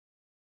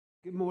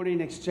Good morning,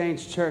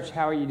 Exchange Church.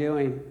 How are you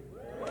doing?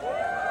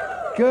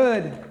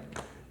 Good.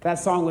 That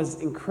song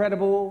was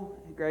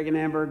incredible. Greg and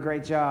Amber,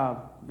 great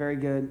job. Very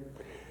good.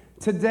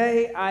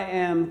 Today, I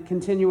am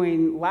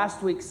continuing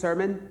last week's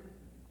sermon.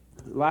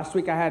 Last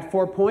week, I had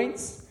 4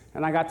 points,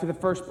 and I got to the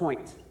first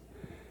point.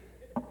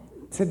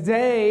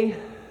 Today,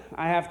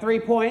 I have 3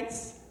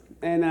 points,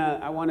 and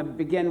I want to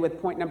begin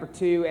with point number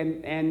 2,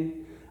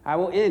 and I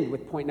will end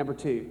with point number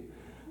 2.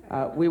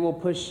 We will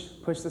push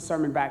the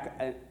sermon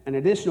back an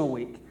additional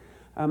week.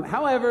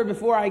 However,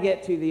 before I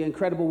get to the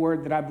incredible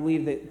word that I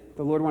believe that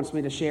the Lord wants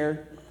me to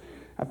share,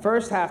 I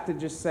first have to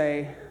just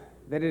say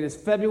that it is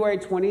February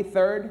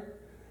 23rd,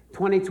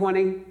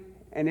 2020,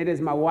 and it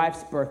is my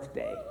wife's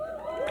birthday.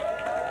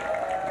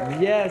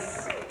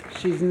 Yes,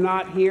 she's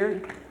not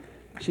here.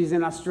 She's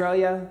in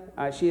Australia.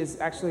 She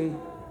is actually,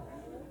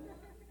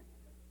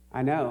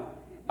 I know.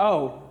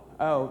 Oh,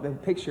 the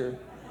picture.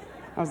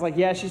 I was like,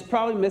 yeah, she's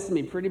probably missing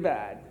me pretty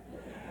bad.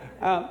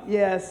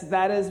 Yes,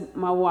 that is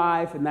my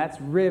wife, and that's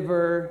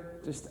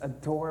River. Just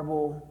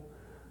adorable,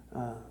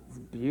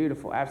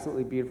 beautiful,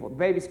 absolutely beautiful. The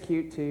baby's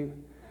cute, too.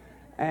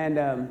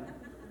 And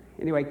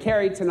anyway,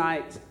 Carrie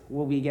tonight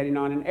will be getting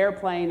on an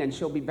airplane, and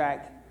she'll be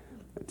back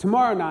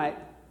tomorrow night,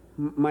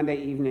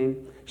 Monday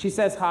evening. She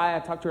says hi. I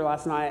talked to her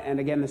last night, and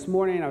again this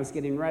morning. I was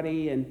getting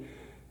ready,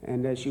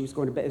 and she was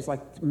going to bed. It's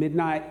like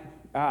midnight.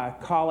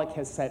 Colic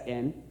has set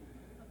in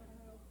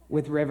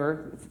with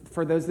River.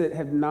 For those that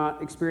have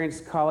not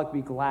experienced colic,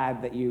 be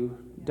glad that you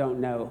don't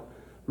know.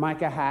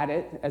 Micah had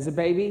it as a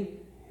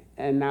baby,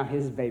 and now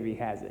his baby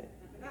has it.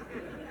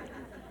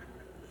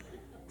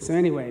 So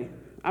anyway,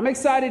 I'm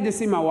excited to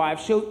see my wife.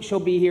 She'll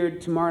be here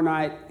tomorrow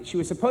night. She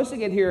was supposed to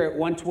get here at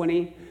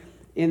 1:20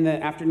 in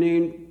the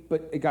afternoon,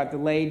 but it got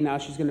delayed. Now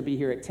she's going to be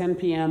here at 10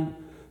 p.m.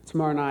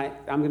 tomorrow night.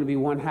 I'm going to be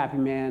one happy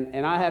man.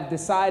 And I have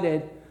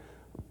decided,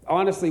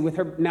 honestly, with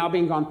her now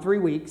being gone 3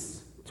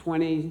 weeks,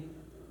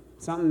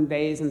 20-something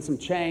days and some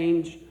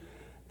change,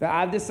 that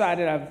I've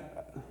decided,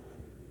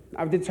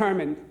 I've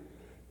determined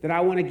that I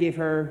want to give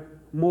her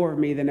more of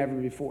me than ever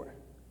before.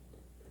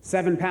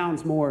 7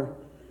 pounds more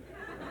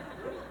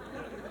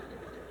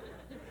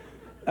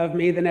of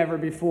me than ever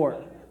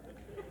before.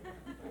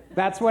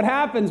 That's what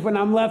happens when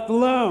I'm left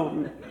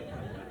alone.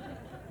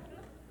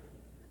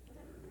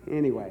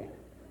 Anyway,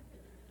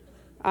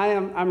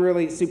 I'm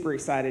really super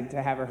excited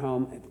to have her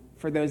home.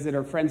 For those that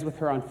are friends with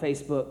her on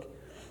Facebook,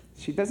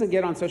 she doesn't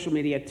get on social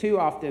media too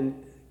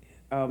often,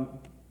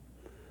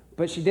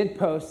 but she did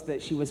post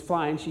that she was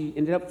flying. She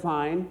ended up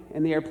flying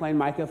in the airplane.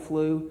 Micah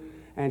flew,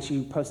 and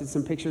she posted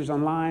some pictures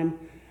online,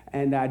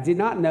 and I did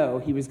not know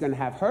he was going to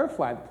have her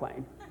fly the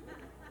plane.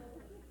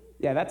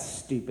 Yeah, that's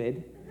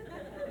stupid.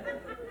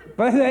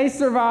 But they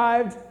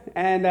survived,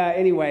 and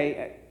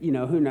anyway,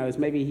 who knows?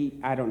 Maybe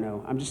I don't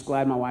know. I'm just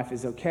glad my wife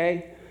is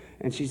okay,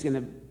 and she's going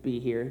to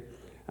be here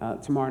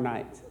tomorrow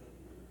night.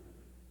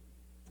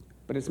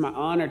 But it's my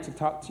honor to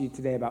talk to you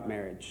today about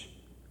marriage.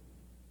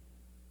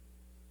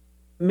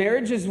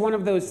 Marriage is one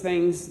of those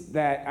things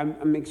that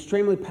I'm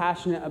extremely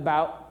passionate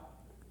about.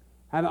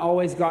 I haven't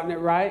always gotten it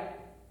right.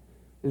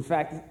 In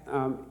fact,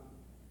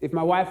 if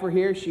my wife were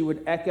here, she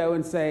would echo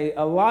and say,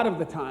 a lot of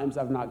the times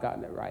I've not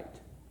gotten it right.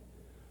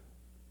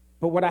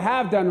 But what I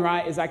have done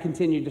right is I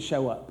continued to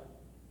show up.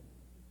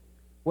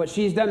 What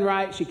she's done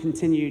right, she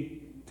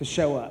continued to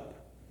show up.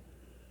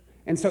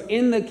 And so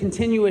in the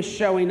continuous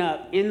showing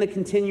up, in the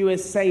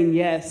continuous saying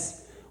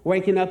yes,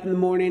 waking up in the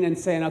morning and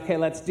saying, okay,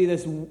 let's do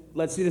this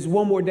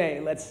one more day.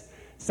 Let's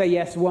say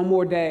yes one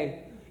more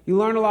day. You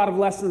learn a lot of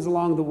lessons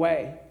along the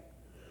way.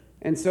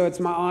 And so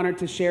it's my honor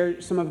to share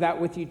some of that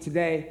with you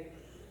today.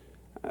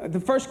 The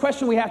first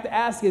question we have to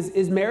ask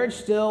is marriage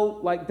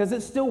still, does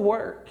it still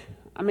work?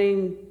 I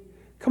mean,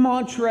 come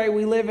on, Trey,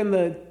 we live in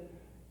the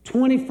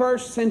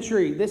 21st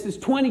century. This is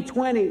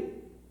 2020.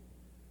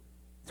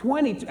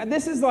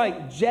 This is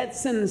like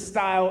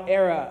Jetson-style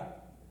era.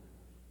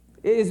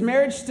 Is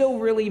marriage still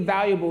really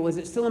valuable? Is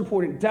it still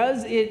important?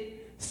 Does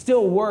it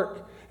still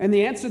work? And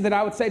the answer that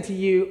I would say to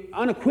you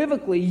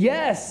unequivocally,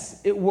 yes,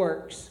 it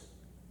works.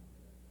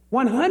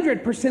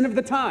 100% of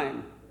the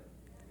time.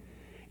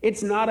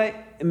 It's not a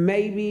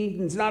maybe,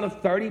 it's not a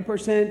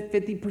 30%,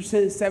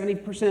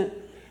 50%, 70%.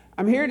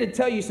 I'm here to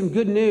tell you some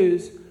good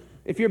news.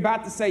 If you're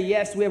about to say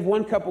yes, we have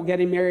one couple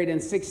getting married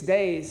in 6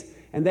 days,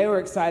 and they were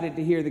excited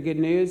to hear the good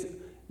news.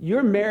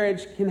 Your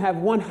marriage can have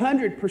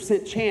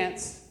 100%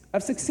 chance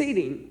of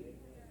succeeding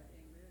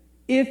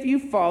if you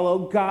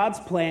follow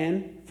God's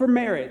plan for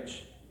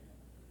marriage.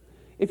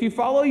 If you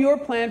follow your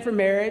plan for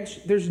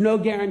marriage, there's no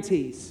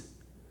guarantees.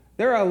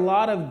 There are a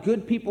lot of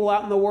good people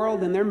out in the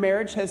world, and their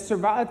marriage has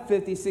survived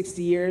 50,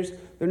 60 years.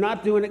 They're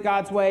not doing it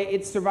God's way.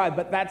 It's survived,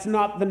 but that's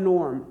not the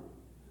norm.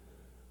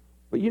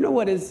 But you know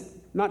what is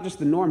not just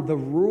the norm, the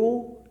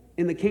rule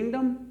in the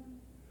kingdom?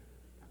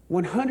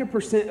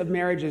 100% of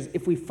marriages,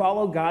 if we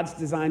follow God's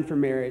design for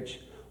marriage,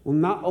 will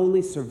not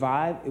only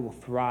survive, it will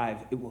thrive,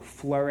 it will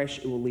flourish,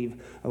 it will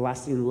leave a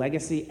lasting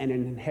legacy and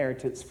an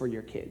inheritance for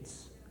your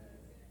kids.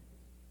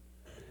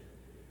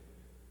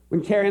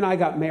 When Carrie and I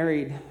got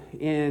married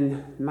in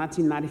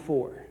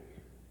 1994,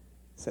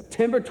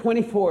 September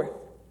 24th,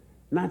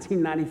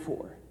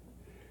 1994.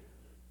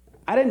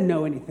 I didn't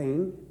know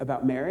anything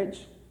about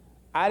marriage.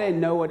 I didn't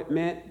know what it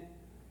meant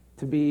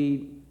to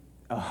be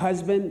a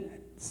husband.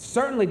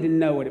 Certainly didn't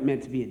know what it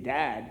meant to be a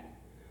dad.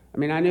 I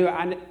mean,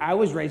 I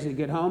was raised in a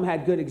good home,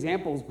 had good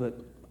examples,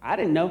 but I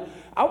didn't know.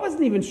 I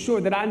wasn't even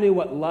sure that I knew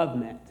what love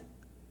meant.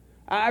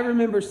 I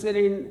remember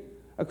sitting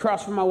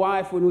across from my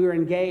wife when we were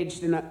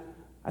engaged, and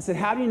I said,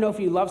 how do you know if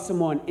you love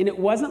someone? And it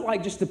wasn't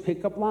like just a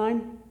pickup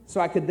line, so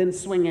I could then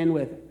swing in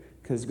with,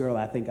 because girl,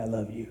 I think I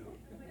love you.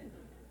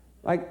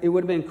 Like, it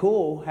would have been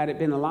cool had it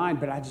been a line,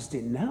 but I just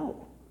didn't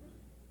know.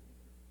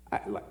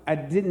 I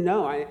didn't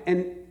know.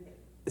 And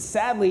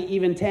sadly,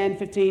 even 10,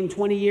 15,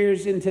 20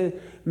 years into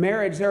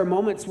marriage, there are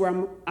moments where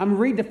I'm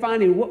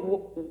redefining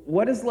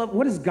what is love?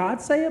 What does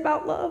God say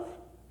about love?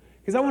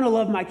 Because I want to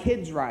love my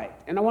kids right,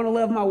 and I want to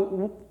love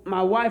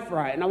my wife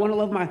right, and I want to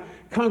love my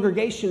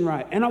congregation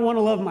right, and I want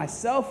to love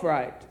myself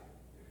right.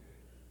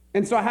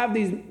 And so I have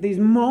these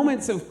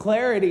moments of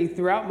clarity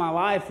throughout my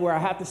life where I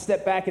have to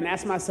step back and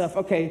ask myself,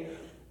 okay,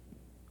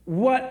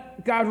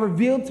 what God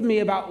revealed to me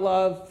about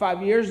love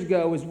 5 years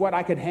ago is what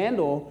I could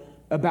handle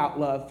about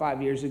love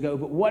 5 years ago,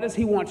 but what does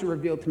he want to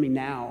reveal to me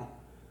now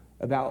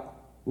about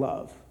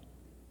love?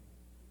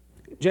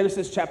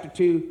 Genesis chapter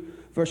 2,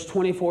 verse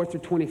 24 through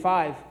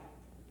 25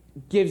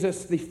 gives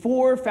us the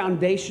 4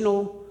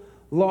 foundational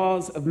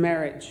laws of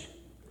marriage.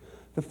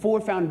 The 4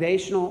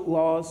 foundational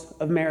laws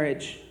of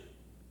marriage.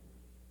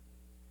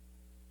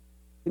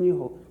 Can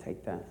you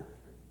take that?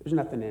 There's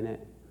nothing in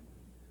it.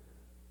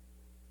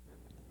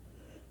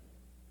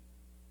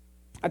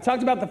 I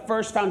talked about the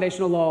first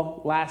foundational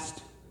law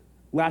last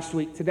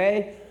week.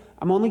 Today,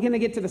 I'm only going to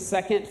get to the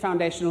second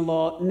foundational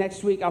law.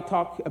 Next week, I'll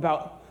talk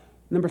about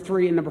number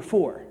 3 and number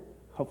 4,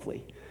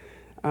 hopefully.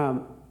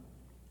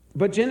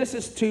 But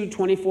Genesis 2,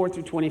 24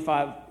 through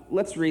 25,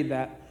 let's read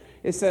that.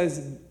 It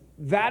says,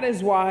 that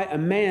is why a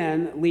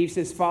man leaves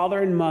his father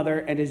and mother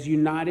and is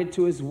united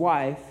to his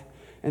wife,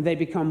 and they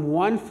become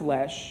one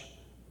flesh.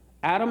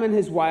 Adam and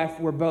his wife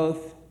were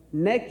both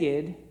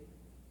naked,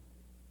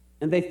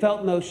 and they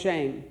felt no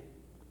shame.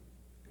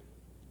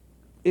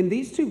 In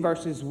these 2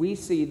 verses, we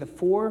see the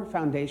 4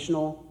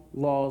 foundational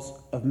laws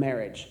of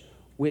marriage,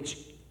 which,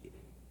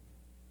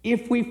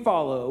 if we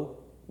follow,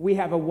 we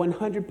have a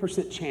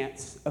 100%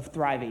 chance of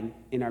thriving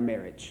in our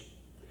marriage.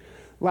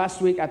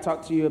 Last week, I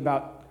talked to you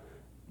about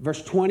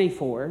verse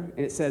 24,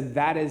 and it said,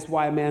 that is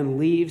why a man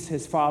leaves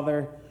his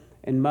father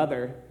and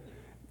mother.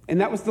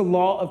 And that was the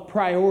law of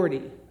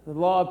priority, the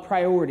law of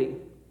priority.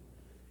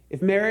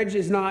 If marriage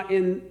is not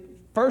in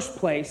first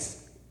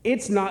place,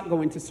 it's not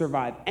going to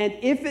survive. And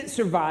if it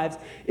survives,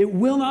 it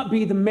will not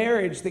be the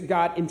marriage that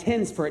God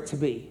intends for it to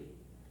be.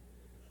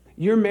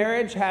 Your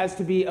marriage has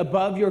to be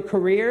above your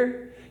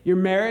career. Your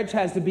marriage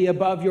has to be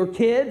above your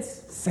kids.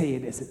 Say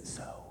it isn't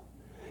so.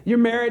 Your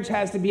marriage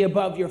has to be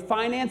above your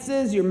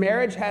finances. Your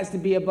marriage has to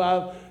be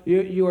above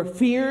your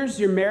fears.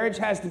 Your marriage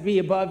has to be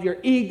above your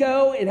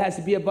ego. It has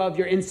to be above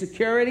your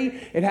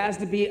insecurity. It has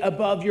to be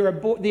above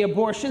the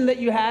abortion that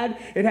you had.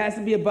 It has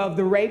to be above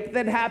the rape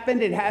that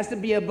happened. It has to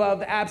be above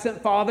the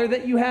absent father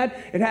that you had.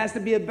 It has to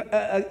be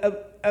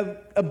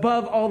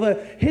above all the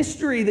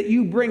history that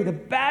you bring, the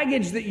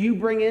baggage that you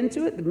bring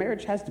into it. The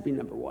marriage has to be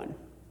number 1.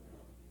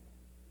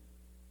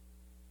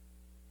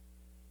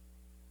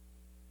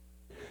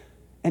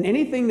 And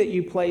anything that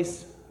you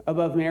place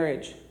above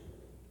marriage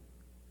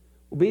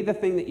will be the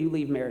thing that you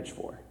leave marriage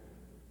for.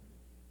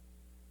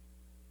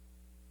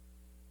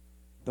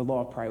 The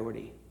law of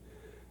priority.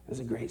 That was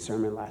a great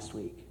sermon last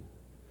week,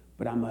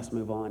 but I must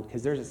move on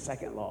because there's a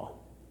second law.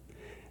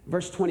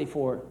 Verse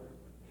 24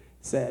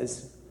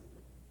 says,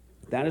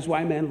 that is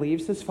why a man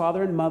leaves his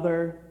father and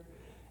mother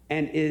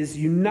and is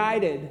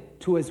united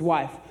to his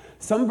wife.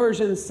 Some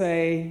versions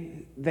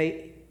say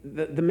the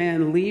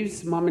man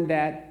leaves mom and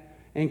dad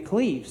and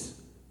cleaves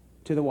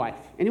to the wife.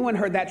 Anyone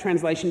heard that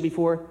translation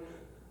before?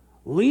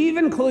 Leave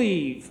and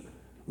cleave.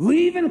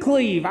 Leave and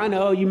cleave. I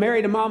know you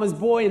married a mama's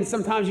boy, and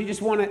sometimes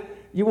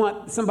you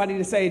want somebody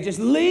to say, just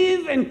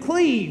leave and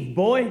cleave,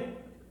 boy.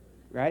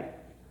 Right?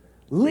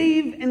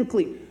 Leave and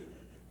cleave.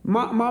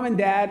 Mom and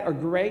dad are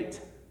great.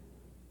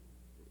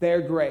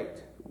 They're great.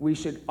 We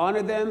should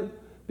honor them,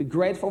 be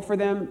grateful for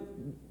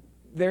them.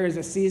 There is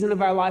a season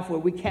of our life where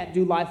we can't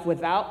do life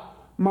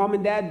without mom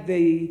and dad.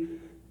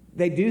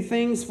 They do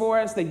things for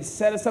us. They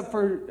set us up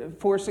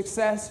for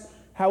success.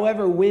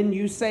 However, when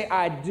you say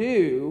I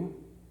do,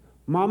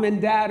 mom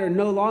and dad are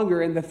no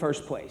longer in the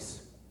first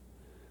place.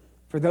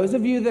 For those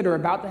of you that are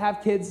about to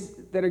have kids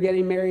that are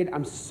getting married,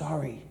 I'm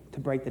sorry to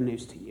break the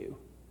news to you.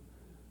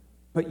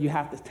 But you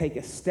have to take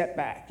a step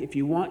back. If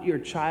you want your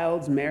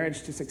child's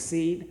marriage to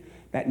succeed,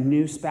 that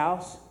new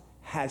spouse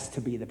has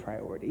to be the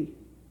priority.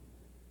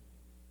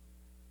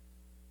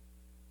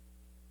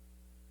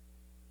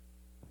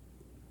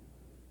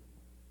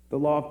 The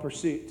law of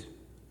pursuit,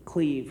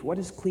 cleave. What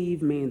does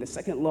cleave mean? The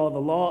second law, the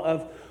law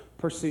of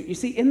pursuit. You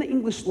see, in the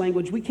English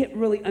language, we can't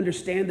really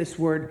understand this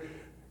word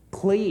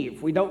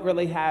cleave. We don't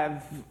really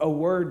have a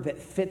word that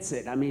fits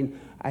it. I mean,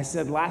 I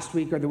said last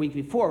week or the week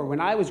before,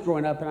 when I was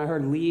growing up and I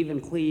heard leave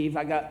and cleave,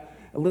 I got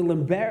a little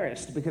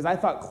embarrassed because I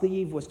thought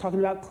cleave was talking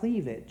about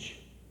cleavage.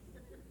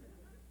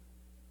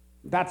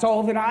 That's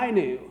all that I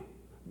knew.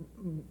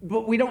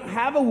 But we don't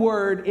have a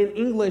word in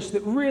English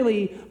that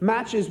really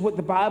matches what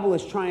the Bible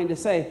is trying to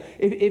say.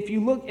 If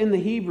you look in the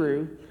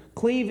Hebrew,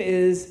 cleave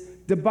is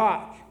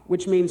debak,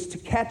 which means to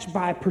catch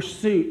by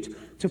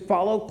pursuit, to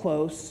follow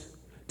close,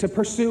 to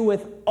pursue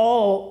with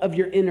all of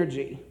your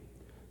energy,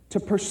 to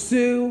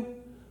pursue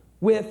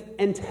with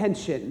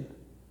intention.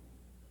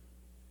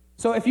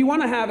 So if you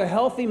want to have a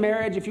healthy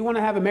marriage, if you want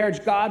to have a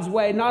marriage God's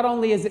way, not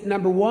only is it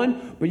number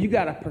one, but you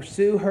got to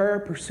pursue her,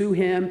 pursue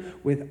him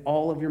with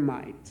all of your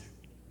might.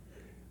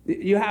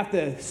 You have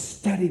to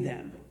study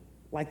them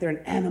like they're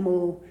an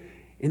animal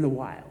in the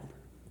wild.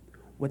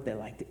 What they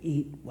like to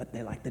eat, what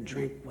they like to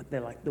drink, what they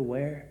like to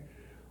wear,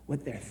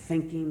 what they're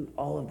thinking,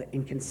 all of the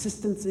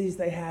inconsistencies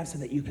they have so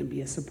that you can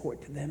be a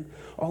support to them,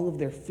 all of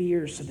their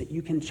fears so that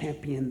you can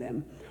champion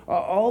them,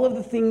 all of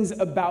the things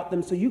about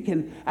them so you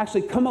can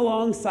actually come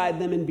alongside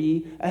them and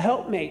be a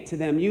helpmate to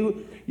them.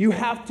 You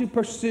have to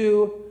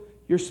pursue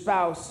your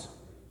spouse.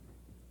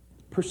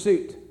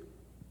 Pursuit.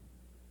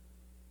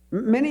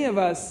 Many of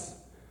us,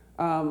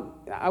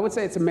 I would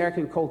say it's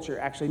American culture,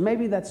 actually.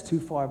 Maybe that's too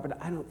far, but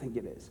I don't think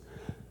it is.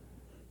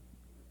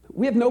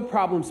 We have no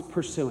problems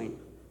pursuing.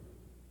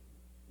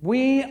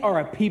 We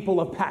are a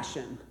people of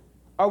passion,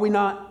 are we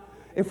not?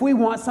 If we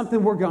want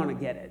something, we're going to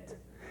get it.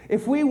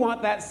 If we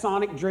want that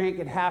Sonic drink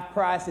at half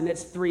price and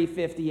it's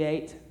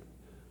 $3.58,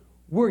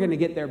 we're going to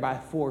get there by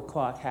 4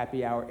 o'clock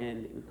happy hour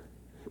ending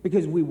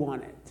because we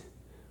want it.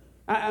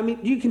 I mean,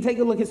 you can take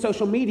a look at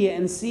social media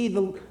and see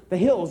the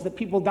hills that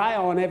people die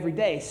on every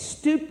day.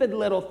 Stupid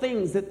little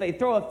things that they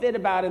throw a fit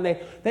about, and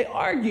they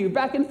argue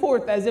back and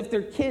forth as if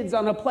they're kids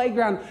on a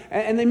playground,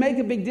 and they make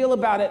a big deal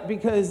about it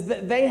because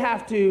they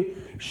have to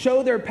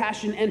show their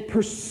passion and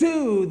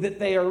pursue that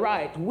they are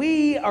right.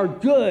 We are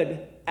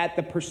good at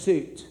the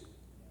pursuit.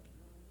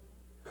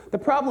 The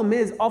problem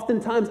is,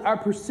 oftentimes our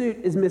pursuit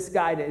is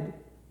misguided.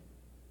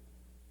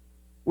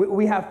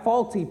 We have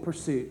faulty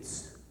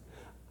pursuits.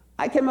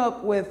 I came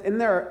up with, and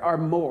there are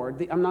more,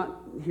 I'm not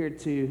here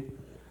to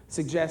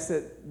suggest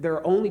that there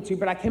are only 2,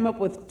 but I came up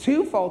with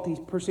 2 faulty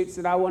pursuits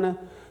that I want to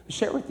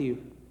share with you.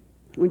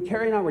 When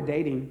Carrie and I were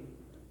dating,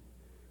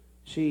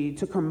 she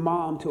took her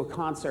mom to a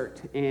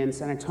concert in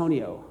San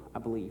Antonio, I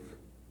believe,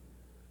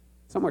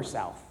 somewhere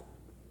south.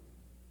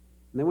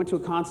 And they went to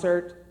a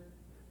concert.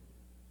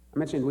 I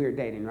mentioned we were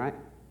dating, right?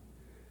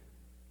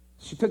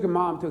 She took her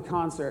mom to a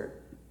concert,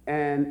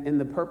 and in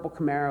the purple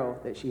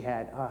Camaro that she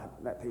had,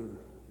 that thing was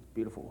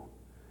beautiful.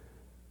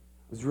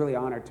 I was really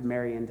honored to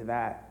marry into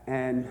that.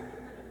 And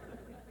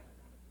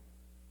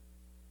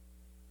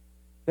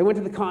they went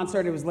to the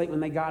concert. It was late when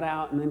they got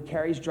out, and then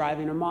Carrie's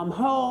driving her mom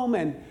home,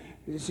 and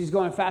she's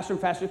going faster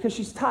and faster because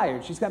she's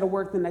tired. She's got to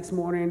work the next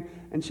morning,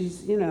 and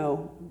she's, going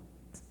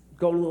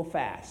a little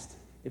fast,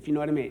 if you know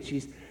what I mean.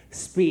 She's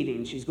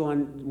speeding. She's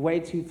going way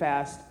too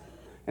fast,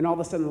 and all of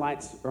a sudden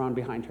lights are on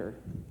behind her.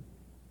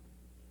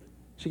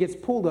 She gets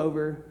pulled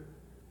over,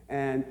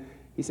 and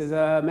he says,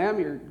 ma'am,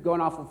 you're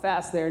going awful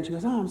fast there. And she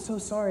goes, I'm so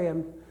sorry. I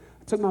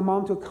took my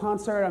mom to a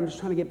concert. I'm just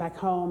trying to get back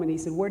home. And he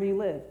said, where do you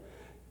live?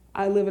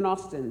 I live in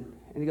Austin.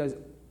 And he goes,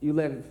 you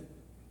live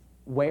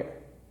where?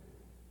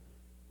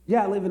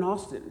 Yeah, I live in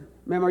Austin.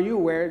 Ma'am, are you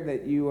aware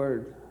that you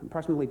are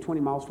approximately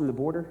 20 miles from the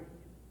border?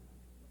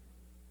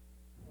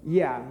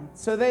 Yeah.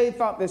 So they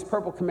thought this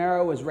purple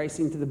Camaro was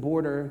racing to the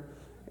border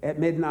at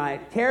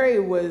midnight. Carrie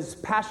was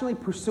passionately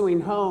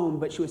pursuing home,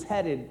 but she was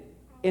headed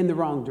in the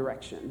wrong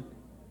direction.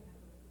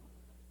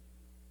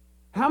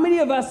 How many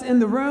of us in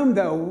the room,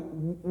 though,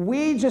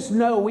 we just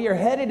know we are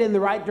headed in the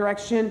right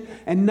direction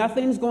and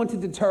nothing's going to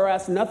deter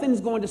us, nothing's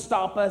going to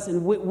stop us,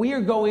 and we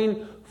are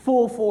going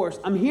full force?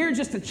 I'm here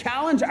just to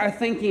challenge our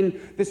thinking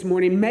this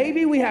morning.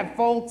 Maybe we have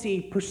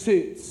faulty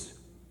pursuits.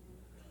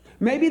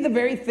 Maybe the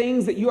very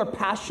things that you are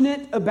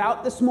passionate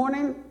about this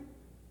morning,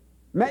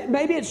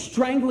 maybe it's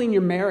strangling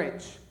your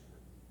marriage.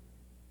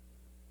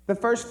 The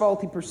first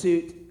faulty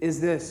pursuit is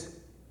this.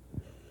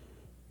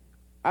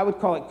 I would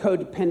call it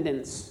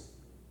codependence.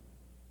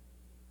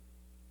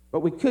 But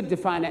we could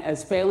define it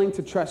as failing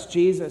to trust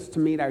Jesus to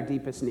meet our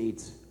deepest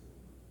needs.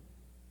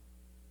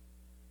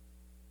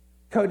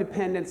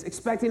 Codependence,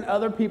 expecting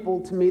other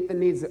people to meet the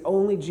needs that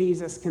only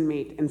Jesus can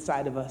meet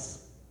inside of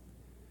us.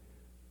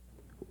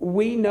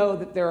 We know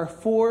that there are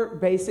 4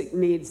 basic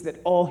needs that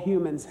all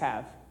humans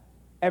have,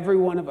 every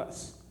one of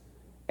us.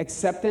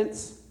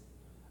 Acceptance,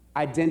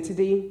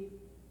 identity,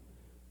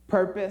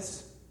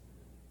 purpose,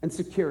 and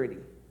security.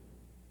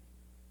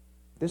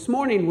 This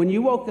morning, when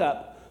you woke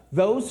up,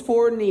 those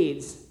 4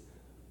 needs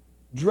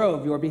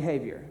drove your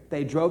behavior.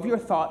 They drove your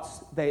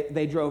thoughts.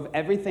 They drove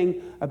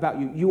everything about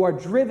you. You are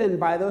driven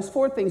by those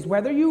 4 things,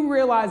 whether you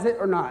realize it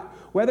or not,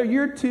 whether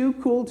you're too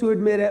cool to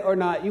admit it or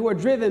not. You are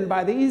driven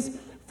by these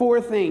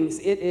 4 things.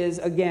 It is,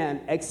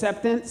 again,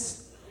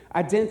 acceptance,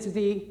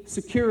 identity,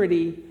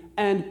 security,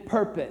 and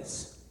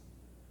purpose.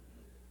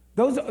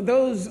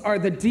 Those are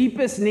the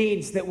deepest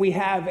needs that we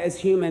have as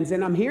humans.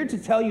 And I'm here to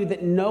tell you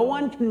that no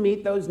one can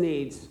meet those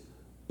needs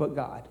but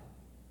God.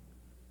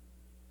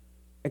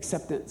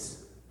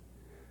 Acceptance.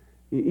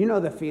 You know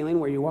the feeling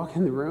where you walk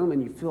in the room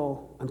and you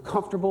feel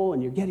uncomfortable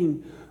and you're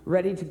getting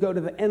ready to go to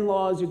the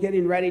in-laws, you're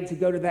getting ready to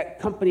go to that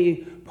company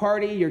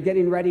party, you're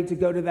getting ready to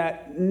go to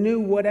that new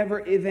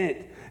whatever event,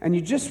 and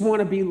you just want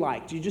to be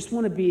liked. You just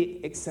want to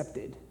be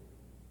accepted.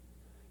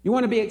 You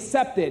want to be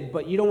accepted,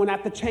 but you don't want to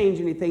have to change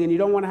anything, and you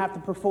don't want to have to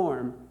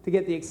perform to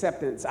get the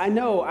acceptance. I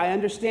know, I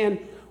understand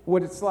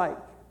what it's like.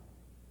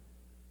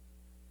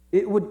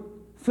 It would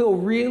feel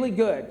really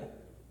good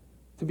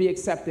to be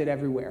accepted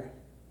everywhere.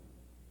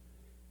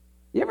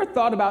 You ever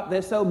thought about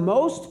this, though?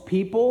 Most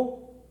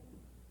people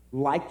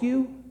like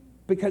you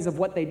because of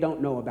what they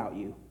don't know about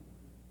you.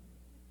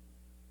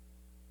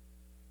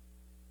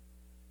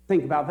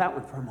 Think about that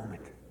one for a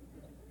moment.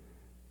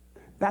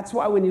 That's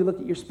why when you look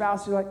at your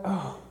spouse, you're like,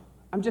 oh,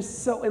 I'm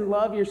just so in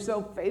love. You're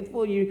so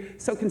faithful. You're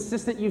so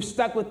consistent. You've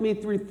stuck with me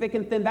through thick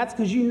and thin. That's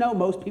because you know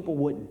most people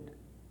wouldn't.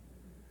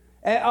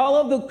 And all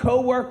of the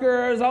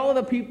coworkers, all of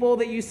the people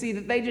that you see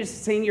that they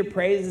just sing your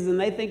praises and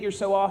they think you're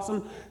so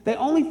awesome, they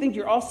only think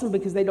you're awesome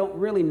because they don't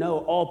really know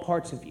all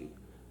parts of you.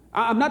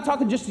 I'm not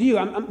talking just to you.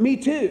 Me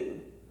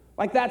too.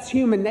 Like, that's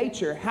human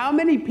nature. How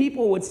many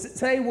people would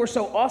say we're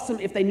so awesome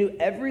if they knew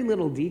every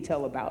little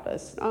detail about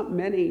us? Not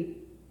many.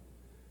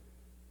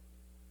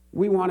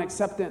 We want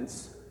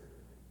acceptance.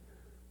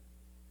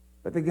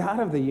 But the God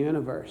of the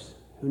universe,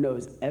 who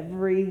knows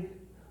every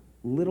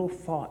little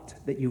thought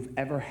that you've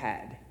ever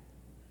had,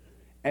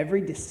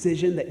 every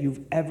decision that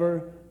you've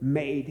ever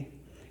made,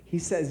 he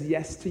says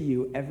yes to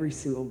you every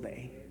single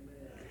day.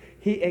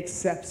 He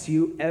accepts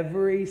you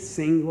every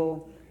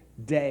single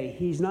day.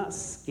 He's not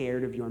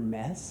scared of your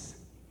mess.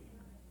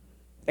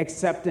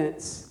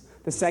 Acceptance.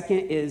 The second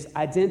is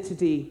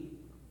identity.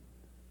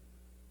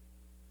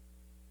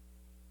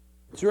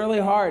 It's really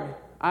hard.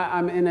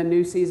 I'm in a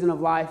new season of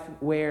life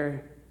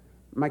where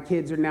my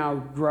kids are now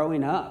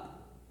growing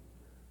up.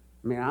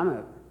 I mean,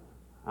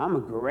 I'm a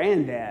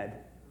granddad.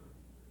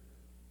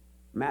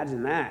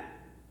 Imagine that.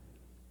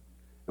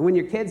 And when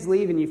your kids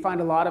leave and you find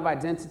a lot of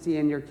identity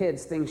in your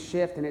kids, things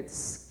shift and it's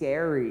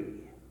scary.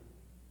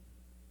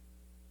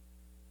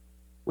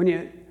 When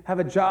you have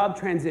a job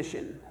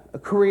transition, a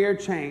career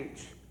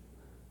change,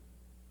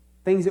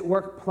 things at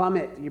work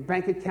plummet, your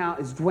bank account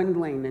is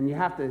dwindling and you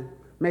have to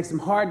make some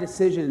hard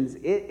decisions,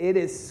 it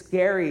is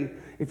scary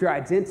if your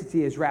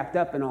identity is wrapped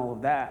up in all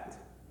of that.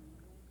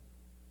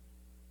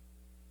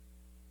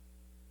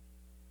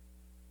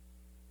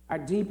 Our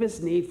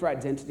deepest need for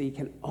identity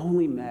can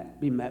only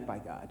be met by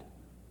God.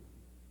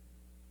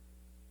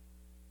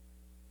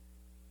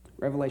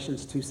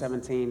 Revelations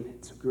 2:17,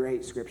 it's a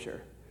great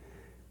scripture.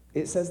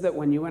 It says that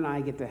when you and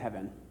I get to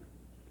heaven,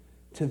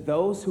 to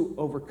those who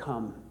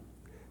overcome,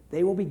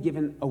 they will be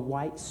given a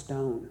white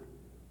stone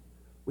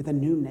with a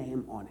new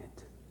name on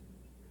it.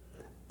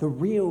 The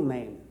real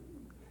name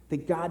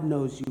that God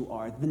knows you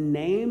are, the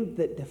name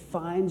that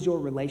defines your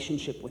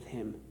relationship with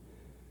him.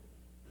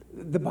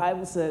 The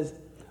Bible says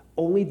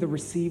only the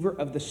receiver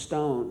of the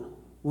stone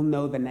will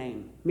know the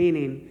name,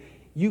 meaning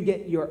you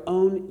get your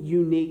own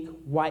unique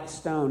white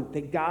stone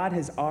that God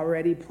has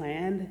already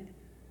planned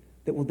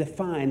that will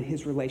define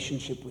his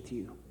relationship with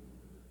you.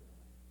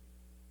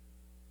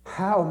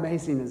 How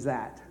amazing is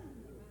that?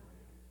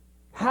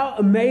 How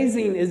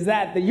amazing is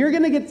that you're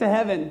going to get to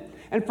heaven,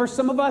 and for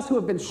some of us who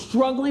have been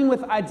struggling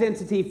with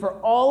identity for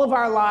all of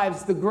our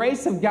lives, the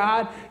grace of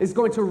God is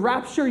going to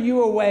rapture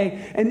you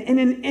away, and in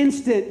an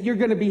instant, you're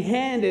going to be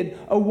handed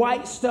a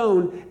white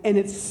stone, and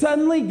it's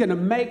suddenly going to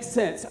make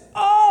sense.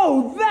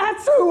 Oh,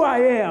 that's who I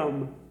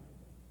am!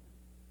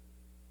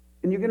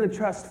 And you're going to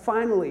trust,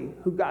 finally,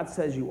 who God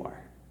says you are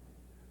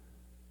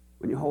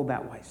when you hold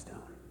that white stone.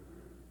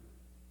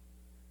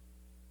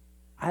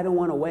 I don't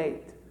want to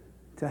wait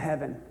to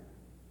heaven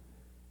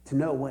to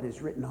know what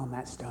is written on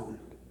that stone.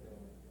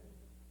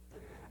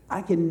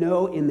 I can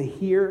know in the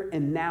here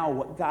and now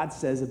what God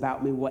says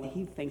about me, what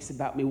he thinks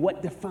about me,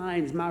 what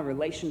defines my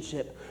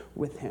relationship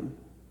with him.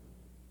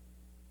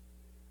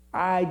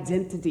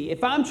 Identity.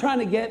 If I'm trying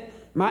to get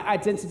my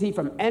identity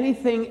from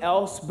anything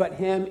else but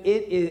him,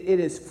 it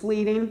is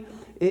fleeting.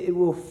 It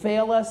will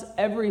fail us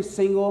every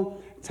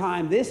single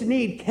time. This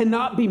need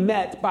cannot be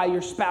met by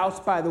your spouse,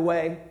 by the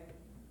way.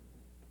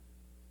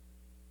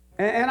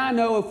 And I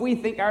know if we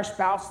think our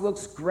spouse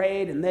looks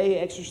great and they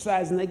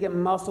exercise and they get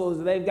muscles,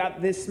 or they've got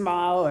this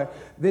smile or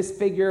this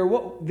figure,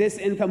 this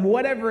income,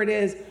 whatever it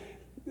is,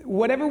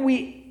 whatever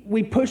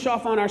we push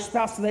off on our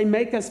spouse so they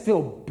make us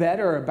feel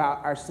better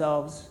about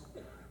ourselves,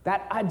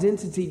 that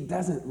identity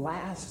doesn't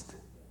last.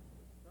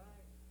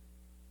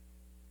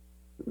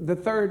 The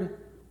third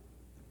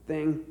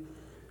thing,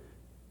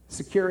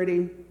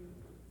 security.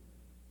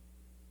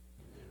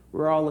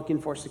 We're all looking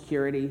for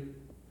security.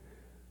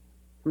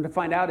 I'm to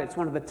find out it's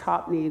one of the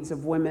top needs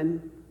of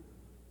women.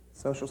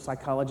 Social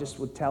psychologists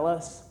would tell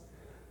us.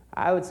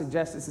 I would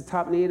suggest it's the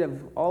top need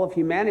of all of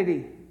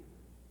humanity.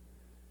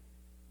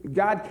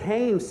 God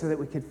came so that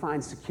we could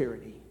find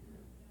security.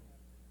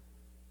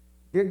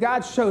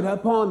 God showed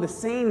up on the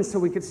scene so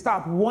we could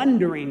stop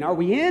wondering, are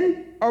we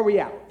in or are we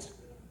out?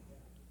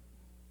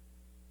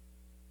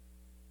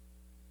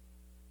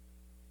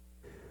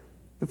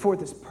 The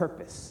fourth is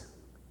purpose.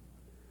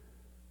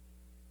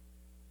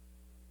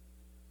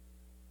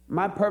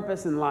 My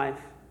purpose in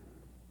life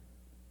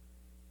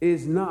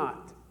is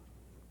not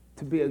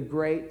to be a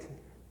great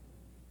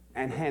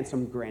and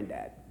handsome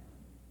granddad,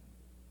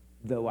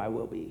 though I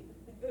will be.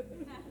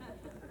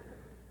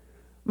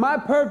 My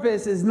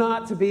purpose is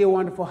not to be a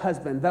wonderful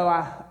husband, though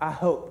I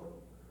hope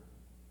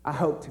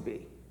to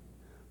be.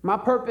 My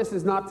purpose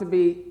is not to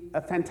be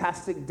a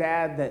fantastic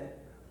dad that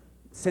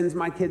sends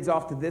my kids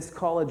off to this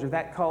college or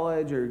that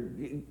college or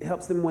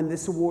helps them win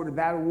this award or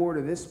that award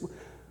or this.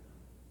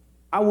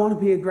 I want to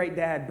be a great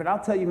dad, but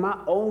I'll tell you, my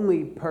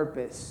only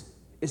purpose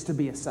is to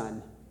be a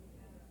son.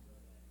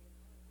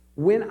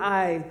 When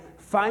I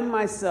find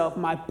myself,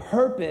 my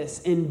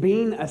purpose in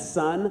being a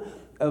son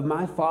of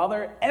my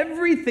Father,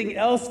 everything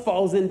else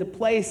falls into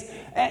place.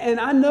 And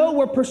I know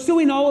we're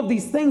pursuing all of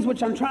these things,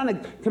 which I'm trying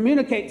to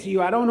communicate to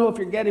you. I don't know if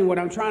you're getting what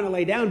I'm trying to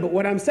lay down, but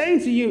what I'm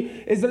saying to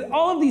you is that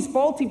all of these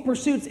faulty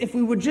pursuits, if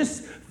we would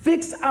just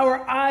fix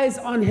our eyes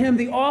on Him,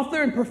 the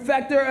author and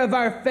perfecter of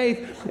our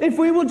faith, if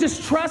we will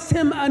just trust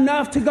Him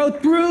enough to go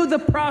through the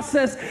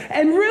process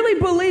and really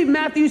believe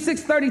Matthew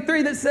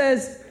 6:33 that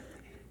says,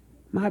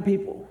 my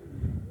people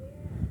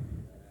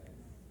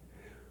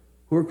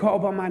who are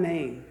called by my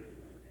name,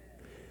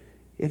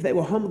 if they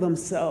will humble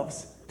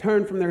themselves,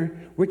 turn from their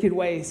wicked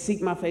ways,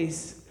 seek my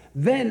face,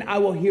 then I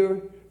will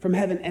hear from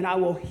heaven and I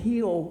will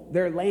heal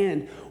their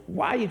land.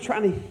 Why are you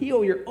trying to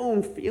heal your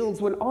own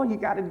fields when all you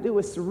got to do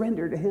is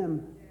surrender to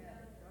Him?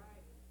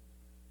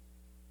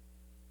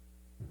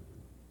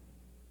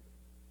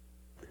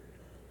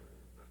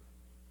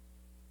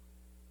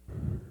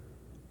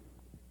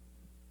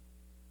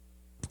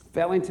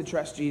 Failing to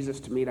trust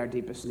Jesus to meet our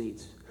deepest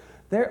needs.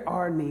 There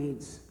are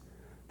needs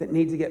that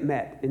need to get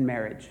met in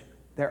marriage.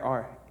 There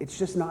are. It's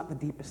just not the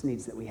deepest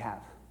needs that we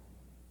have.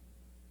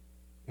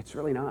 It's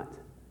really not.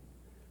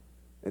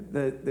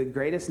 The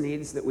greatest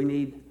needs that we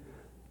need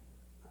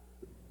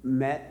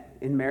met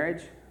in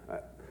marriage,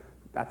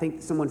 I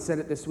think someone said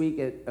it this week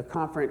at a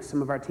conference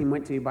some of our team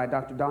went to by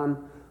Dr.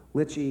 Don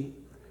Litchie.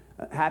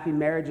 Happy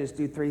marriages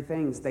do three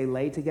things. They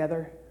lay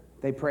together,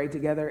 they pray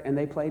together, and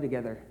they play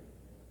together.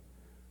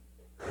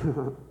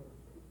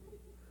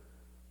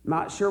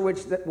 Not sure which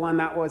one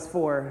that was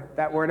for,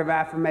 that word of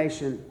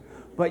affirmation.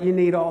 But you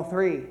need all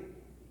three.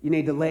 You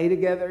need to lay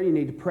together, you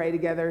need to pray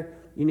together,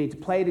 you need to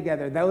play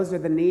together. Those are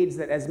the needs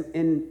that as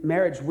in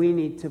marriage we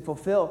need to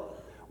fulfill.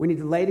 We need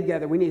to lay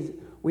together. We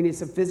need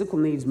some physical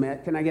needs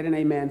met. Can I get an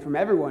amen from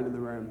everyone in the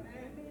room?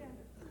 Amen.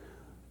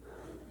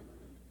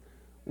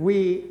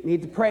 We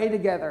need to pray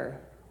together.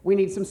 We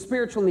need some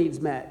spiritual needs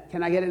met.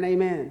 Can I get an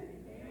amen?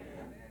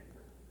 Amen.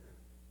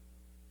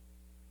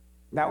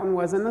 That one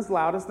wasn't as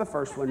loud as the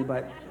first one,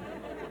 but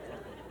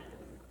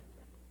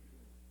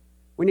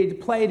we need to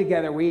play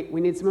together. We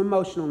need some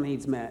emotional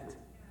needs met.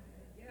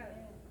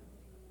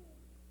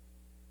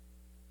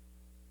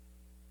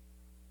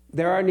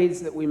 There are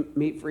needs that we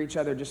meet for each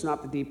other, just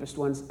not the deepest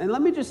ones. And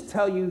let me just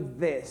tell you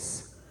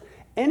this.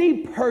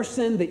 Any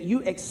person that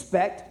you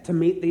expect to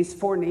meet these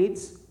four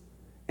needs,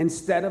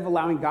 instead of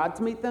allowing God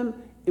to meet them,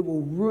 it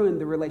will ruin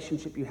the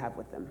relationship you have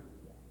with them.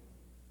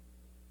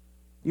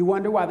 You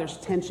wonder why there's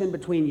tension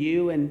between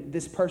you and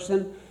this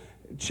person?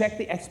 Check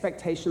the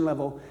expectation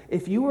level.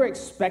 If you were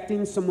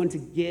expecting someone to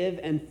give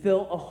and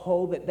fill a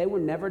hole that they were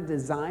never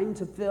designed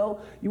to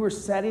fill, you were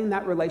setting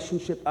that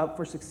relationship up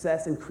for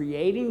success and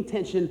creating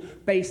tension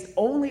based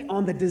only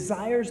on the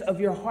desires of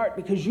your heart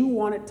because you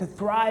want it to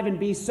thrive and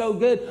be so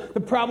good.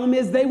 The problem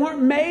is they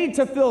weren't made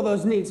to fill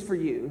those needs for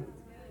you.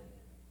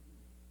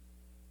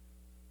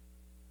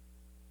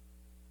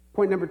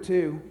 Point number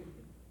 2,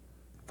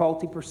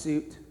 faulty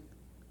pursuit.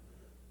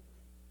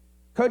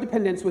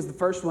 Codependence was the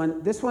first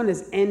one. This one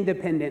is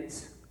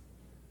independence.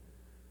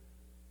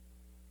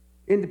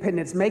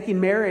 Independence, making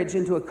marriage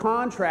into a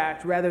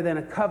contract rather than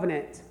a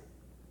covenant.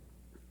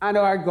 I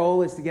know our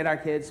goal is to get our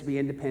kids to be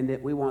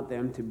independent. We want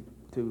them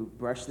to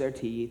brush their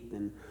teeth,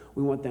 and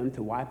we want them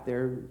to wipe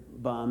their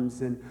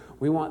bums, and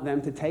we want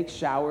them to take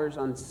showers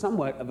on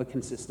somewhat of a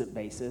consistent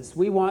basis.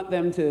 We want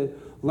them to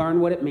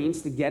learn what it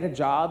means to get a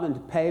job and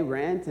to pay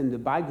rent and to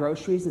buy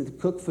groceries and to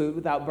cook food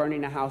without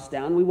burning a house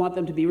down. We want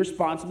them to be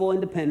responsible,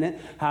 independent,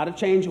 how to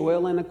change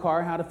oil in a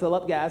car, how to fill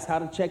up gas, how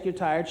to check your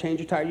tire, change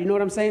your tire. You know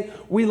what I'm saying?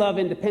 We love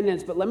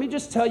independence, but let me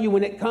just tell you,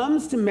 when it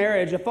comes to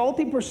marriage, a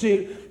faulty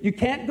pursuit, you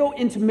can't go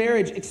into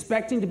marriage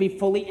expecting to be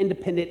fully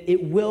independent.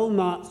 It will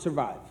not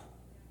survive.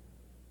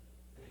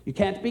 You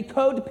can't be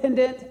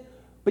codependent,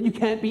 but you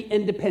can't be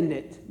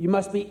independent. You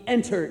must be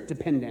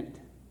interdependent.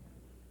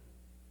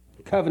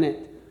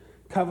 Covenant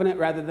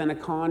rather than a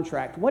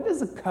contract. What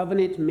does a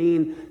covenant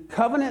mean?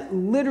 Covenant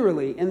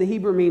literally in the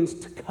Hebrew means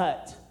to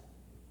cut.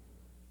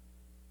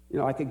 You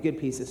know, like a good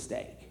piece of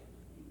steak.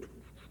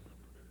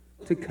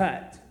 To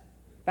cut.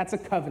 That's a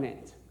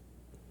covenant.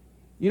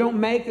 You don't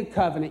make a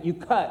covenant, you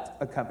cut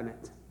a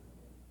covenant.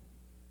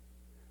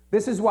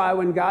 This is why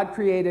when God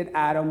created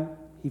Adam,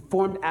 he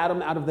formed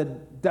Adam out of the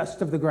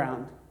dust of the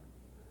ground.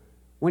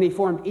 When he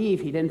formed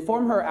Eve, he didn't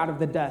form her out of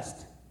the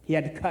dust. He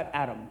had to cut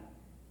Adam.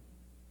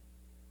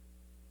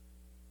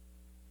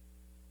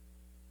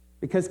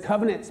 Because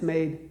covenants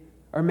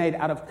are made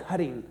out of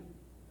cutting.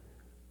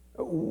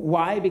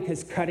 Why?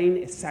 Because cutting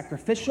is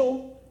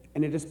sacrificial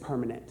and it is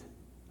permanent.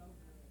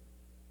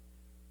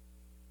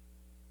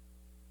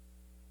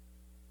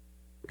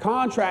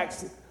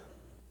 Contracts,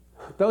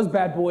 those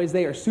bad boys,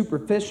 they are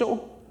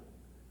superficial,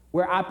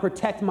 where I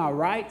protect my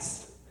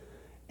rights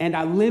and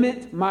I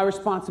limit my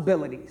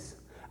responsibilities.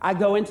 I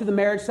go into the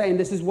marriage saying,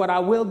 this is what I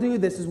will do,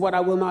 this is what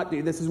I will not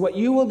do, this is what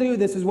you will do,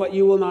 this is what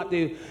you will not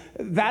do.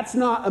 That's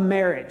not a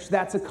marriage,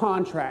 that's a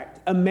contract.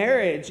 A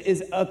marriage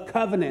is a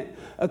covenant.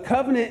 A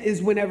covenant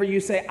is whenever you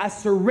say, I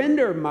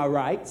surrender my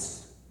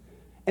rights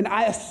and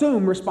I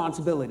assume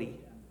responsibility.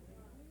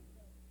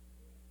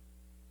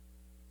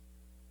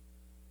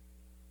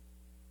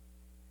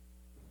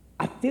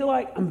 I feel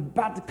like I'm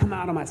about to come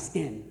out of my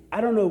skin. I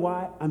don't know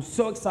why. I'm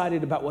so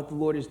excited about what the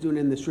Lord is doing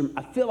in this room.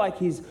 I feel like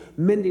he's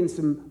mending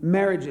some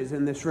marriages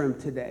in this room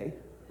today.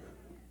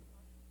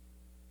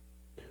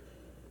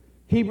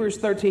 Hebrews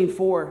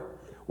 13:4.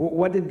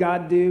 What did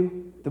God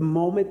do the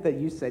moment that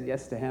you said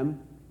yes to him?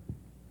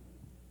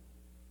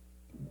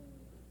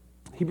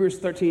 Hebrews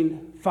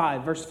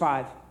 13:5, verse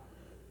 5.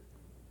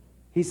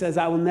 He says,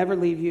 I will never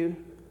leave you,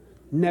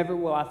 never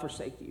will I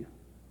forsake you.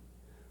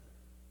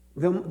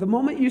 The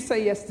moment you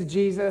say yes to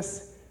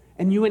Jesus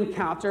and you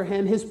encounter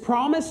him, his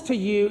promise to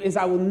you is,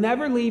 I will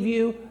never leave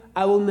you,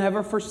 I will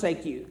never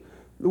forsake you.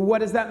 What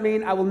does that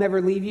mean? I will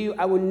never leave you.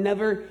 I will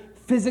never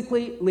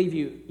physically leave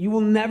you. You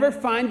will never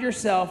find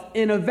yourself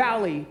in a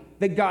valley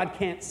that God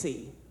can't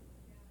see.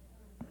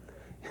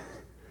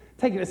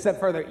 Take it a step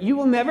further. You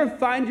will never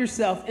find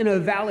yourself in a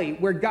valley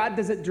where God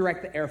doesn't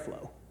direct the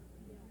airflow.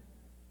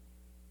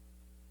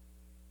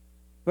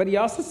 But he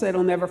also said,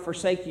 I'll never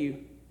forsake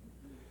you,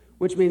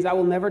 which means I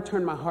will never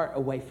turn my heart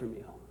away from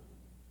you.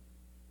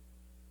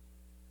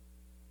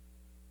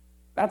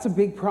 That's a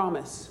big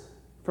promise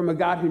from a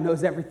God who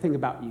knows everything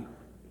about you.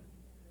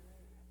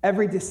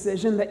 Every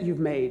decision that you've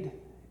made,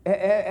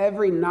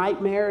 every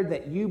nightmare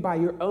that you by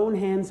your own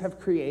hands have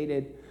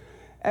created,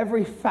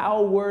 every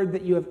foul word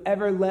that you have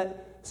ever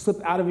let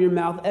slip out of your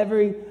mouth,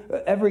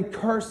 every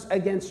curse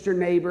against your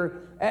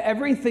neighbor,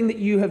 everything that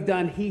you have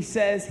done, he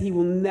says he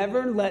will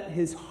never let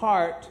his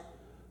heart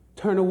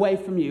turn away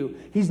from you.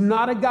 He's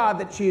not a God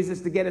that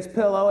chooses to get his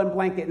pillow and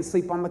blanket and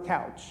sleep on the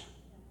couch.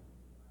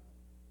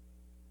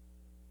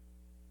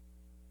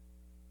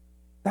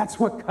 That's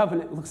what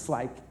covenant looks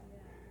like.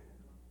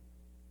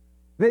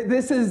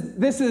 This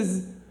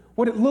is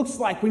what it looks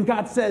like when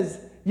God says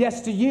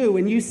yes to you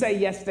and you say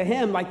yes to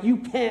him. Like, you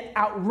can't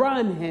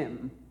outrun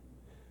him.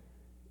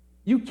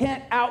 You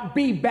can't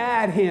out-be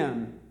bad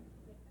him.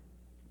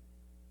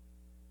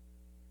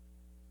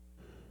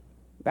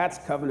 That's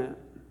covenant.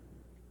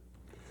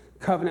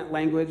 Covenant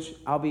language.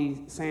 I'll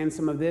be saying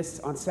some of this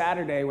on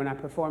Saturday when I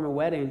perform a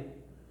wedding.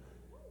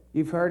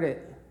 You've heard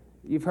it.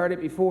 You've heard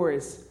it before.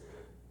 Is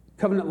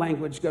covenant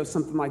language goes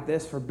something like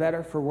this: for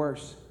better, for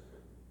worse.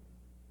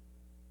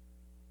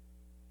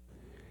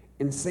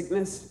 In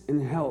sickness,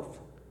 in health.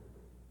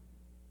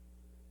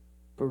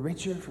 For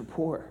richer, for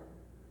poor.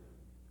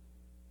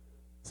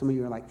 Some of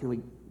you are like, can we,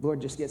 Lord,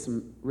 just get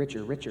some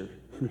richer?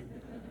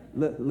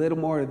 Little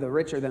more the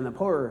richer than the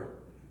poorer.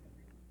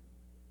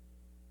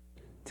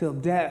 Till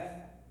death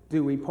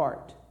do we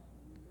part.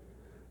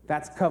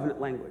 That's covenant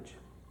language.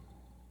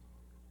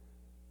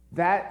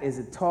 That is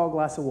a tall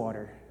glass of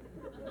water.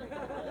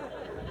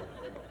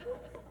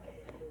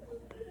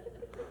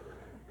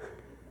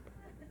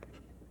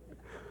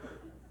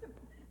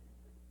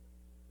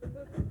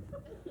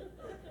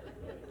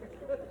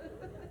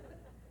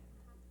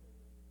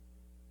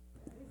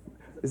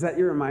 Is that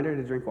your reminder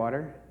to drink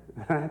water?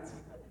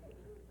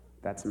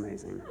 That's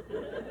amazing.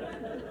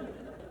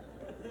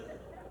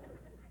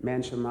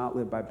 Man shall not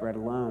live by bread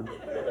alone.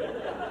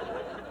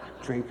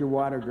 Drink your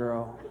water,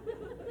 girl.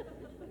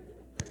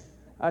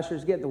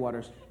 Ushers, get the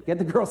waters. Get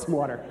the girl some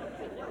water.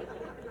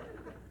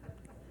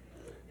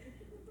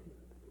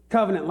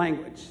 Covenant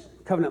language.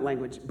 Covenant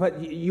language.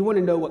 But you want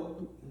to know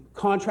what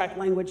contract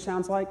language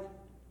sounds like?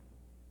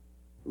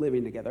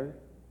 Living together.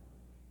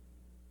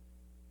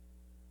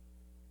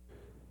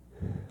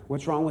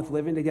 What's wrong with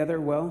living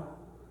together? Well,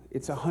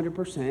 it's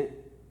 100%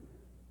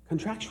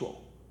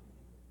 contractual.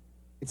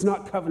 It's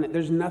not covenant.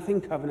 There's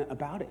nothing covenant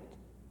about it.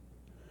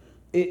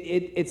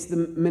 It's the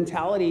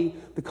mentality,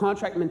 the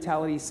contract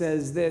mentality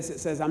says this.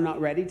 It says, I'm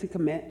not ready to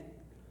commit.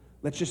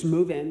 Let's just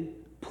move in,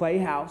 play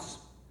house.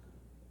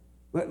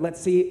 Let's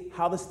see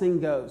how this thing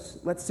goes.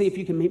 Let's see if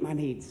you can meet my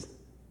needs.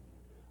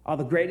 Oh,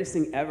 the greatest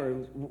thing ever.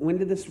 When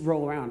did this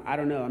roll around? I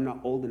don't know. I'm not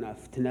old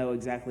enough to know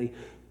exactly.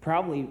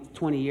 Probably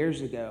 20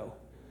 years ago.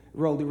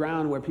 Rolled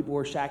around where people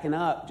were shacking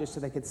up just so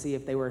they could see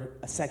if they were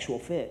a sexual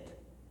fit.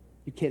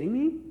 You kidding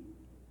me?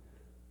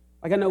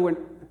 Like, I know when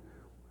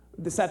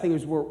the sad thing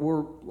is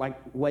we're like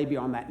way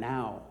beyond that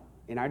now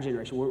in our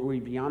generation. We're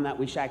beyond that.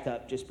 We shack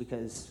up just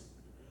because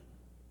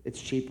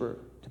it's cheaper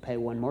to pay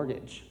one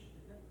mortgage,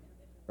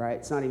 right?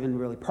 It's not even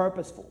really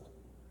purposeful.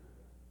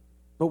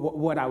 But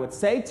what I would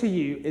say to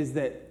you is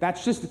that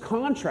that's just a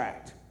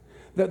contract.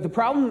 The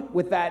problem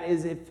with that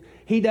is if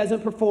he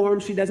doesn't perform,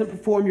 she doesn't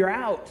perform, you're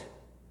out.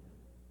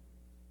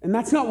 And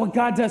that's not what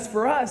God does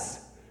for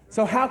us.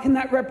 So how can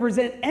that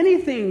represent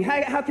anything?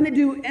 How can it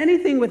do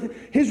anything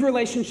with his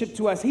relationship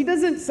to us? He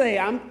doesn't say,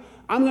 I'm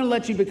going to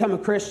let you become a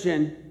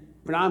Christian,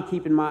 but I'm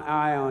keeping my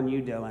eye on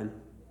you, Dylan.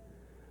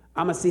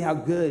 I'm going to see how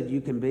good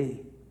you can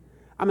be.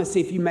 I'm going to see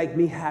if you make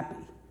me happy.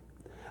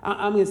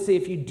 I'm going to see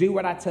if you do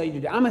what I tell you to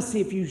do. I'm going to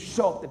see if you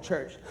show up to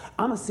church.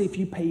 I'm going to see if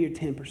you pay your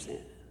 10%.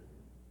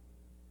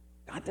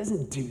 God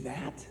doesn't do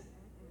that.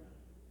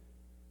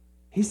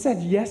 He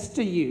said yes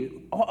to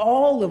you,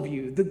 all of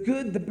you, the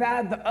good, the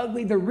bad, the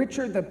ugly, the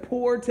richer, the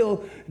poor,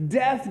 till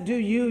death do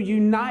you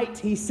unite.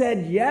 He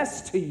said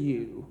yes to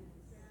you.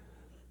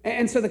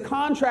 And so the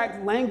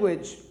contract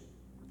language,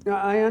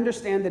 I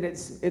understand that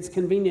it's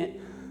convenient,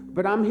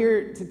 but I'm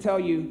here to tell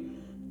you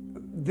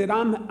that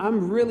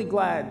I'm really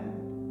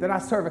glad that I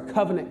serve a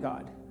covenant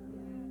God.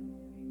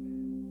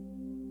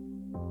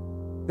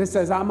 That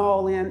says I'm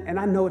all in, and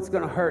I know it's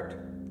going to hurt.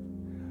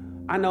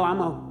 I know I'm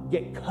going to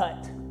get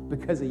cut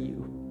because of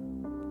you.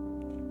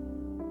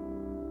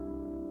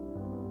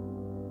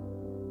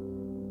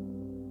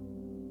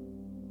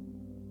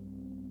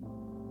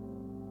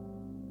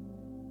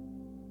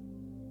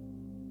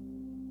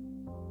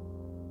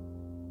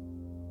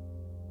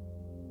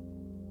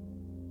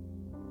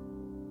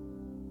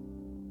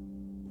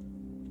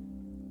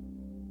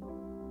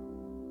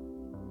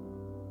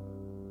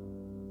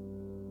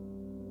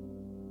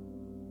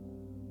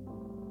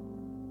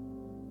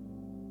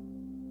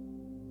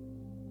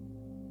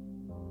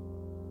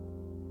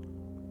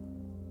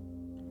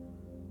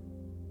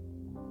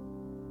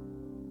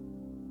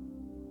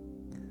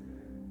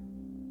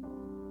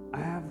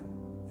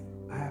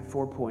 I have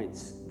 4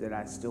 points that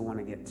I still want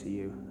to get to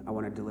you. I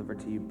want to deliver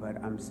to you, but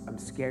I'm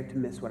scared to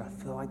miss what I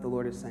feel like the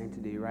Lord is saying to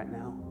do right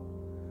now.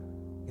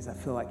 Because I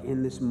feel like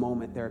in this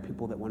moment, there are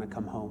people that want to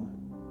come home.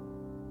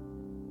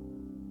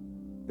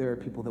 There are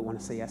people that want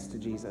to say yes to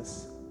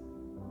Jesus.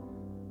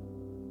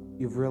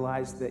 You've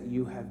realized that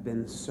you have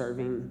been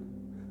serving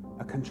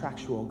a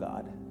contractual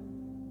God.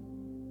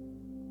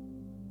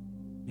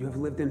 You have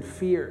lived in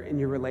fear in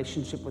your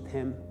relationship with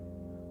him,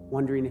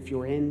 wondering if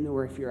you're in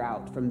or if you're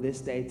out from this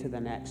day to the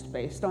next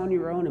based on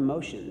your own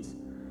emotions.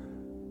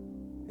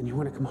 And you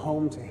want to come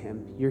home to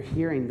him. You're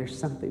hearing there's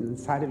something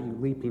inside of you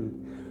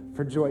leaping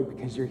for joy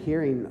because you're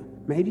hearing,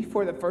 maybe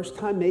for the first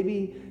time,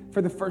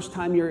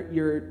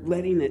 you're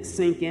letting it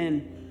sink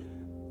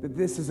in that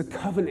this is a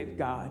covenant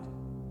God.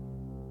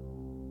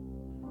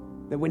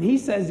 That when he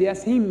says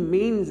yes, he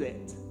means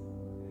it.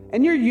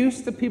 And you're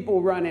used to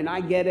people running.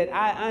 I get it.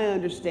 I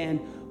understand.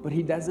 But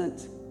he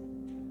doesn't.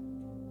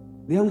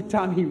 The only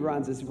time he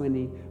runs is when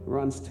he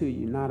runs to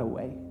you, not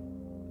away.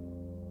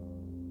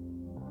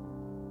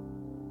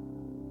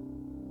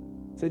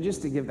 So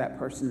just to give that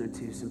person or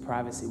two some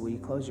privacy, will you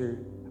close your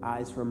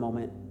eyes for a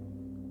moment?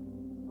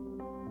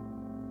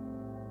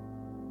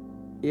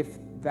 If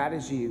that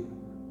is you,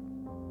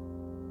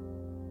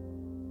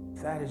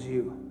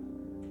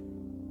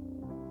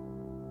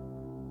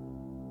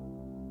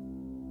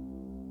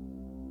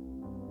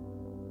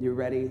 you're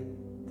ready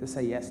to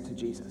say yes to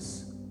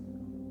Jesus.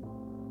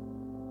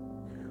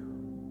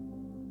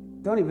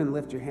 Don't even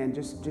lift your hand.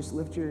 Just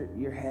lift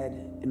your head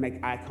and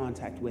make eye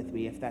contact with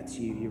me if that's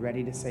you. You're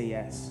ready to say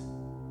yes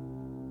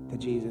to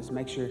Jesus.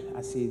 Make sure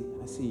I see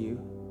you.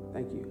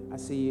 Thank you. I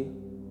see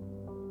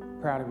you.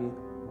 Proud of you.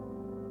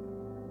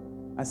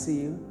 I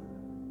see you.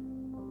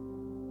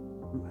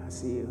 I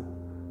see you.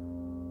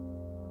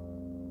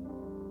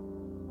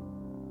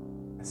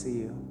 I see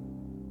you.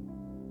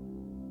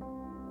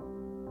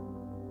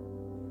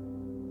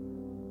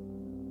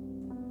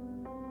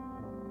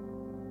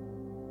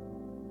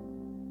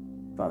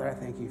 Father, I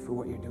thank you for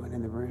what you're doing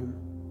in the room.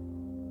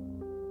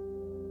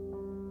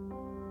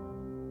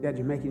 God,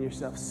 you're making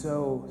yourself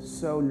so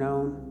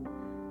known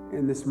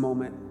in this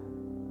moment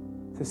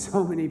to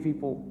so many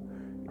people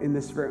in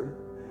this room.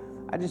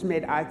 I just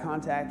made eye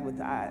contact with,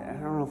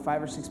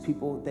 5 or 6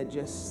 people that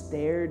just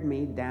stared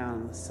me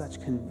down with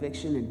such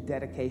conviction and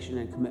dedication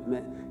and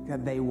commitment.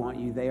 God, they want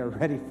you. They are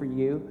ready for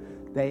you.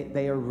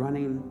 They are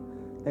running.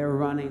 They're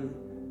running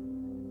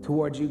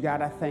towards you.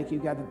 God, I thank you,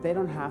 God, that they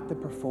don't have to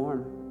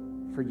perform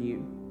for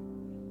you.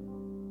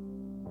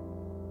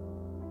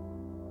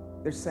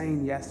 They're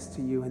saying yes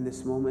to you in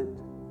this moment.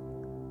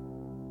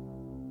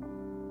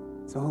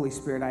 So Holy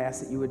Spirit, I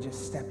ask that you would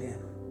just step in.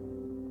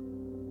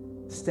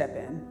 Step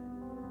in.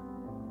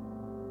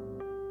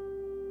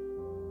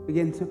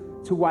 Begin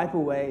to wipe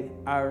away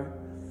our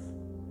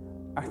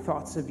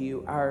thoughts of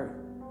you, our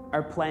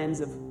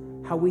plans of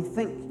how we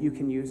think you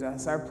can use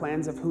us, our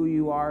plans of who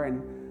you are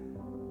and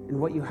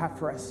what you have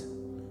for us.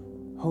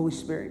 Holy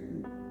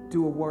Spirit,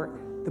 do a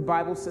work. The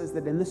Bible says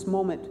that in this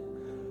moment,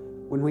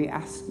 when we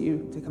ask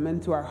you to come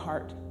into our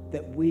heart,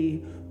 that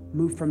we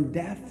move from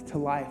death to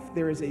life.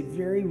 There is a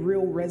very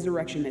real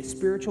resurrection, a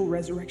spiritual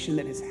resurrection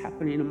that is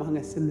happening among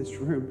us in this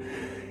room.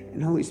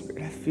 And Holy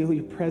Spirit, I feel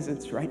your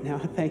presence right now.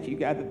 I thank you,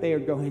 God, that they are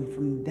going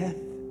from death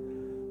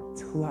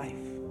to life.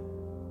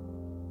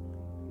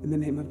 In the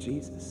name of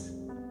Jesus.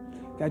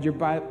 God,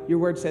 your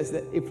word says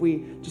that if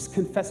we just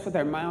confess with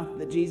our mouth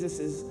that Jesus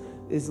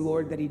is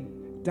Lord, that he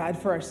died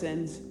for our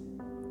sins,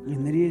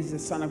 and that he is the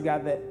Son of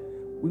God, that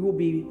we will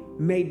be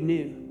made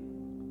new.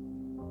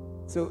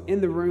 So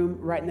in the room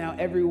right now,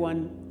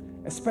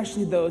 everyone,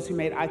 especially those who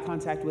made eye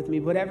contact with me,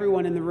 but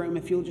everyone in the room,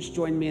 if you'll just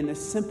join me in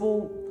this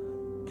simple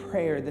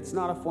prayer that's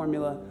not a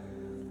formula,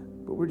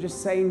 but we're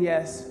just saying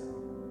yes.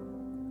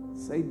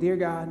 Say, dear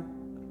God,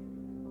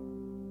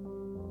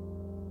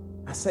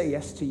 I say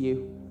yes to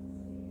you.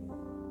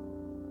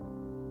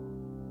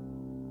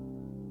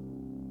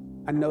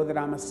 I know that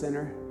I'm a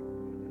sinner.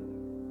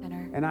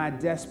 And I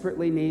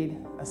desperately need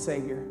a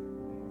Savior.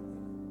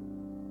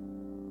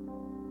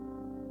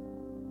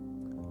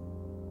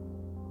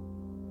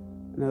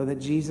 I know that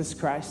Jesus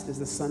Christ is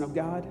the Son of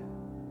God.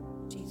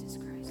 Jesus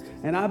Christ.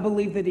 And I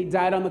believe that he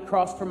died on the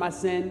cross for my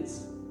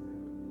sins.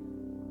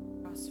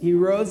 He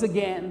rose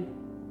again.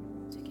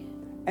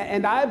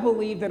 And I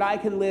believe that I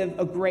can live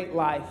a great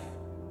life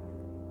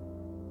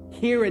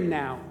here and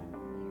now.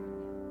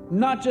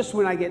 Not just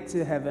when I get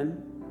to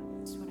heaven,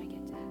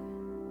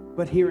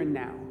 but here and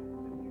now.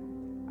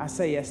 I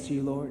say yes to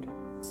you, Lord.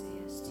 Say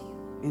yes to you,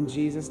 Lord. In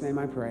Jesus' name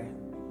I pray.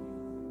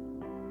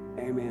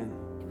 Amen.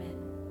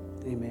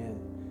 Amen. Amen.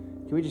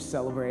 Can we just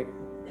celebrate?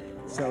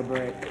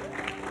 Celebrate.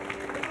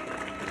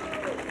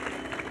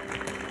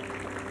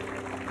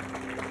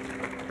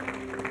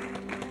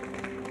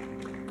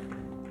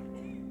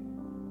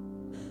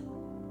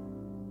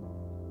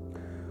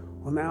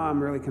 Well, now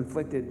I'm really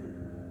conflicted.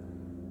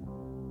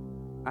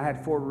 I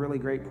had 4 really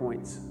great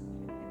points.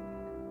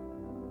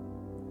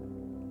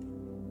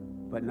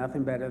 But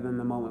nothing better than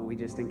the moment we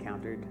just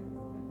encountered.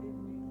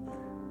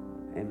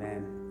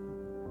 Amen.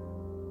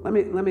 Let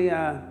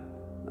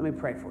me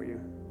pray for you.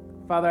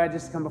 Father, I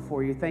just come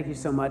before you. Thank you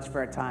so much for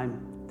our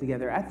time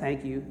together. I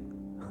thank you.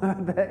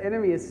 The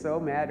enemy is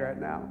so mad right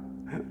now.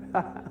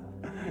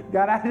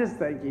 God, I just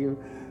thank you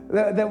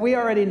that we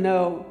already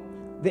know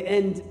the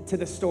end to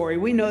the story.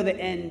 We know the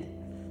end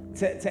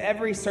to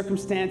every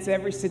circumstance,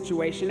 every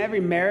situation, every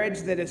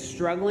marriage that is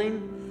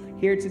struggling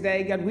here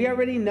today. God, we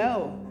already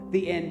know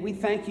the end. We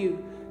thank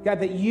you, God,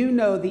 that you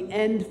know the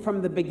end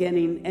from the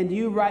beginning, and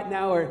you right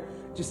now are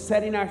just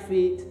setting our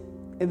feet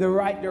in the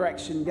right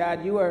direction.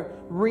 God, you are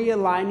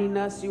realigning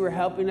us. You are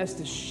helping us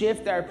to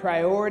shift our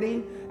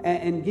priority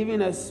and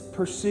giving us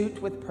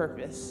pursuit with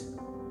purpose.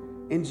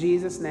 In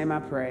Jesus' name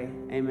I pray.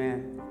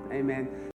 Amen. Amen.